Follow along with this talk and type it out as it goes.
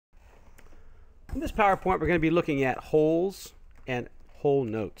In this PowerPoint, we're going to be looking at holes and hole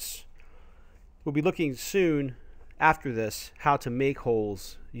notes. We'll be looking soon after this how to make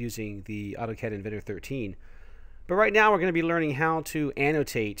holes using the AutoCAD Inventor 13. But right now, we're going to be learning how to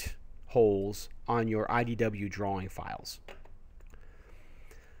annotate holes on your IDW drawing files.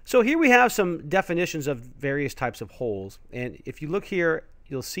 So here we have some definitions of various types of holes. And if you look here,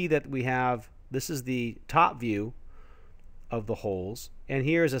 you'll see that we have, this is the top view of the holes. And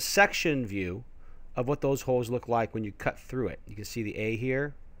here's a section view of what those holes look like when you cut through it. You can see the A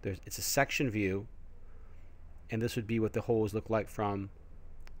here. It's a section view. And this would be what the holes look like from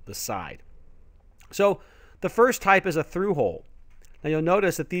the side. So the first type is a through hole. Now you'll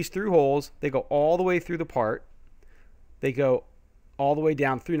notice that these through holes, they go all the way through the part. They go all the way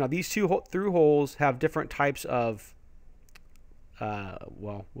down through. Now these two through holes have different types of,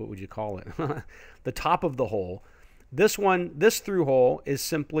 well, what would you call it? The top of the hole. This one, this through hole is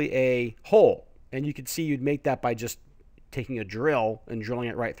simply a hole. And you can see you'd make that by just taking a drill and drilling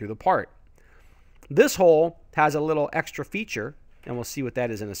it right through the part. This hole has a little extra feature, and we'll see what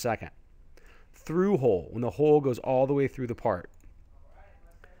that is in a second. Through hole, when the hole goes all the way through the part.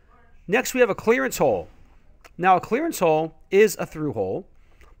 Next, we have a clearance hole. Now, a clearance hole is a through hole,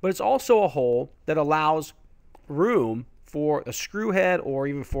 but it's also a hole that allows room for a screw head or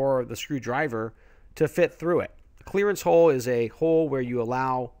even for the screwdriver to fit through it. A clearance hole is a hole where you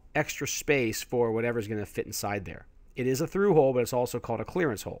allow extra space for whatever's going to fit inside there. It is a through hole, but it's also called a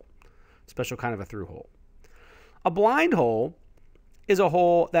clearance hole. Special kind of a through hole. A blind hole is a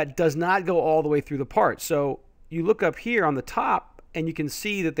hole that does not go all the way through the part. So you look up here on the top and you can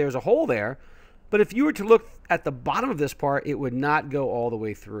see that there's a hole there, but if you were to look at the bottom of this part, it would not go all the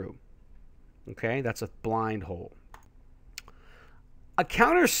way through. Okay, that's a blind hole. A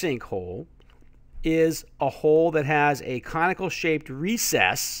countersink hole is a hole that has a conical shaped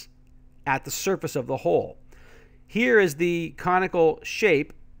recess at the surface of the hole. Here is the conical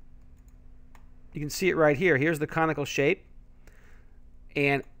shape. You can see it right here. Here's the conical shape.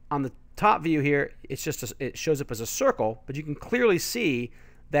 And on the top view here, it's just it shows up as a circle, but you can clearly see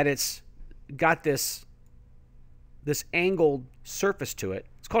that it's got this angled surface to it.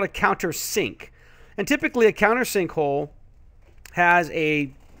 It's called a countersink. And typically a countersink hole has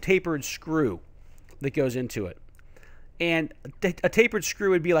a tapered screw that goes into it. And a tapered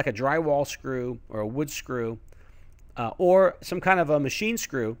screw would be like a drywall screw or a wood screw or some kind of a machine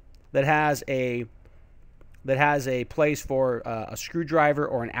screw that has a place for a screwdriver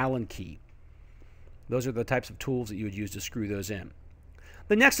or an Allen key. Those are the types of tools that you would use to screw those in.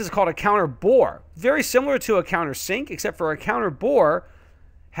 The next is called a counter bore. Very similar to a countersink, except for a counter bore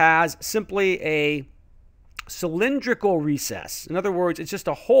has simply a cylindrical recess. In other words, it's just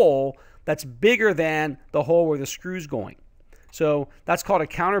a hole that's bigger than the hole where the screw's going. So that's called a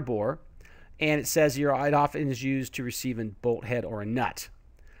counter bore, and it says here it often is used to receive a bolt head or a nut.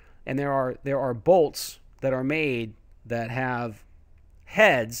 And there are bolts that are made that have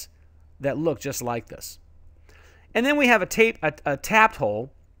heads that look just like this. And then we have a tapped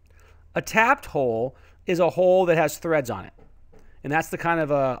hole. A tapped hole is a hole that has threads on it. And that's the kind of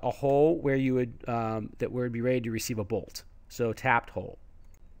a hole where you would that would be ready to receive a bolt. So tapped hole.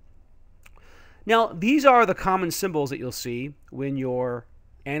 Now, these are the common symbols that you'll see when you're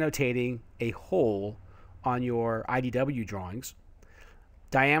annotating a hole on your IDW drawings.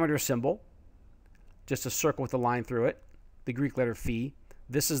 Diameter symbol, just a circle with a line through it. The Greek letter phi.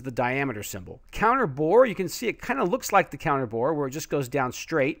 This is the diameter symbol. Counter bore, you can see it kind of looks like the counter bore where it just goes down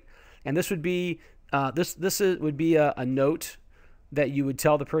straight. And this would be would be a note that you would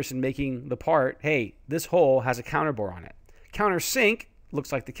tell the person making the part, hey, this hole has a counter bore on it. Countersink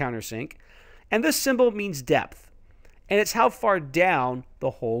looks like the countersink. And this symbol means depth. And it's how far down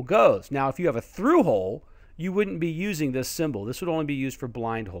the hole goes. Now, if you have a through hole, you wouldn't be using this symbol. This would only be used for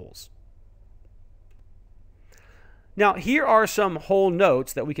blind holes. Now, here are some hole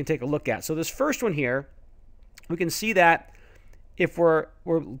notes that we can take a look at. So this first one here, we can see that if we're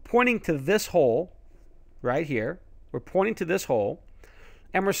pointing to this hole right here, we're pointing to this hole,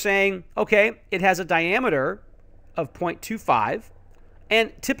 and we're saying, okay, it has a diameter of 0.25.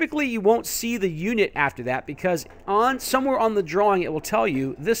 And typically you won't see the unit after that because somewhere on the drawing it will tell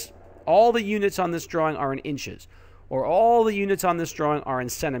you all the units on this drawing are in inches or all the units on this drawing are in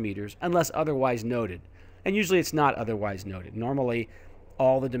centimeters unless otherwise noted. And usually it's not otherwise noted. Normally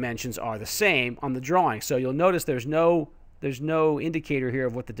all the dimensions are the same on the drawing. So you'll notice there's no indicator here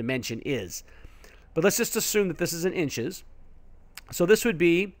of what the dimension is. But let's just assume that this is in inches. So this would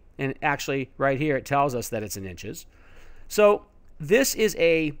be, and actually right here it tells us that it's in inches. So this is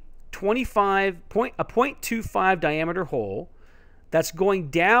a 0.25 diameter hole that's going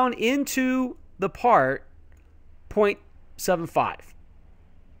down into the part 0.75.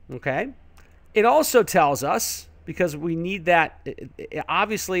 Okay? It also tells us, because we need that,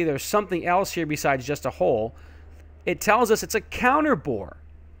 obviously there's something else here besides just a hole. It tells us it's a counter bore.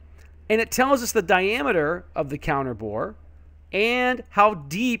 And it tells us the diameter of the counter bore and how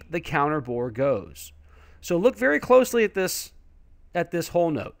deep the counter bore goes. So look very closely at this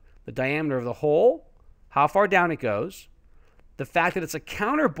hole note. The diameter of the hole, how far down it goes, the fact that it's a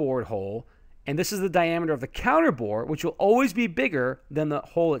counterbored hole, and this is the diameter of the counter bore, which will always be bigger than the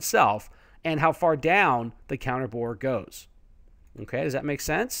hole itself, and how far down the counter bore goes. Okay, does that make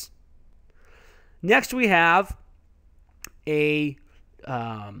sense? Next we have the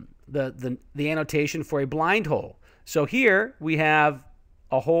annotation for a blind hole. So here we have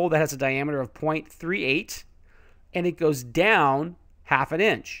a hole that has a diameter of 0.38, and it goes down half an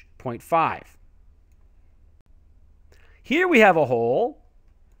inch, 0.5. Here we have a hole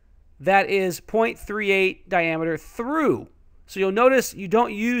that is 0.38 diameter through. So you'll notice you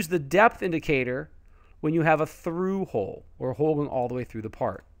don't use the depth indicator when you have a through hole, or a hole going all the way through the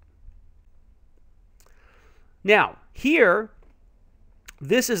part. Now, here,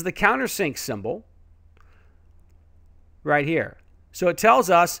 this is the countersink symbol right here. So it tells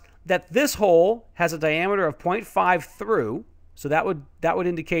us that this hole has a diameter of 0.5 through. So that would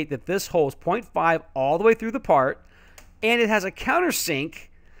indicate that this hole is 0.5 all the way through the part, and it has a countersink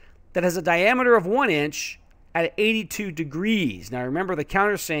that has a diameter of 1 inch at 82 degrees. Now remember, the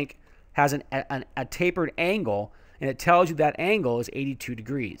countersink has a tapered angle, and it tells you that angle is 82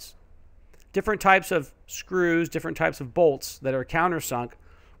 degrees. Different types of screws, different types of bolts that are countersunk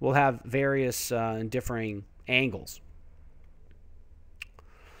will have various and differing angles.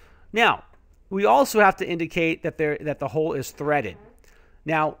 Now, we also have to indicate that the hole is threaded.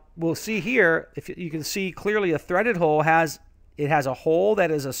 Now, we'll see here, if you can see clearly, a threaded hole has a hole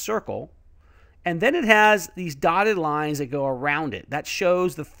that is a circle, and then it has these dotted lines that go around it. That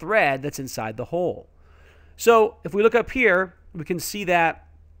shows the thread that's inside the hole. So if we look up here, we can see that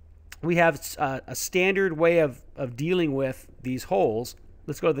we have a standard way of dealing with these holes.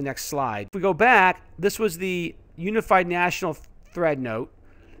 Let's go to the next slide. If we go back, this was the Unified National Thread Note.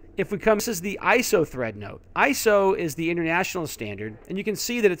 If we come, this is the ISO thread note. ISO is the international standard, and you can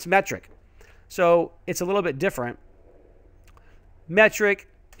see that it's metric. So it's a little bit different. Metric,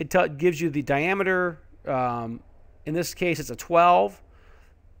 it gives you the diameter. In this case, it's a 12.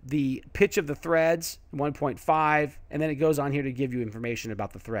 The pitch of the threads, 1.5, and then it goes on here to give you information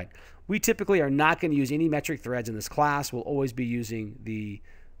about the thread. We typically are not going to use any metric threads in this class. We'll always be using the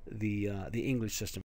English system.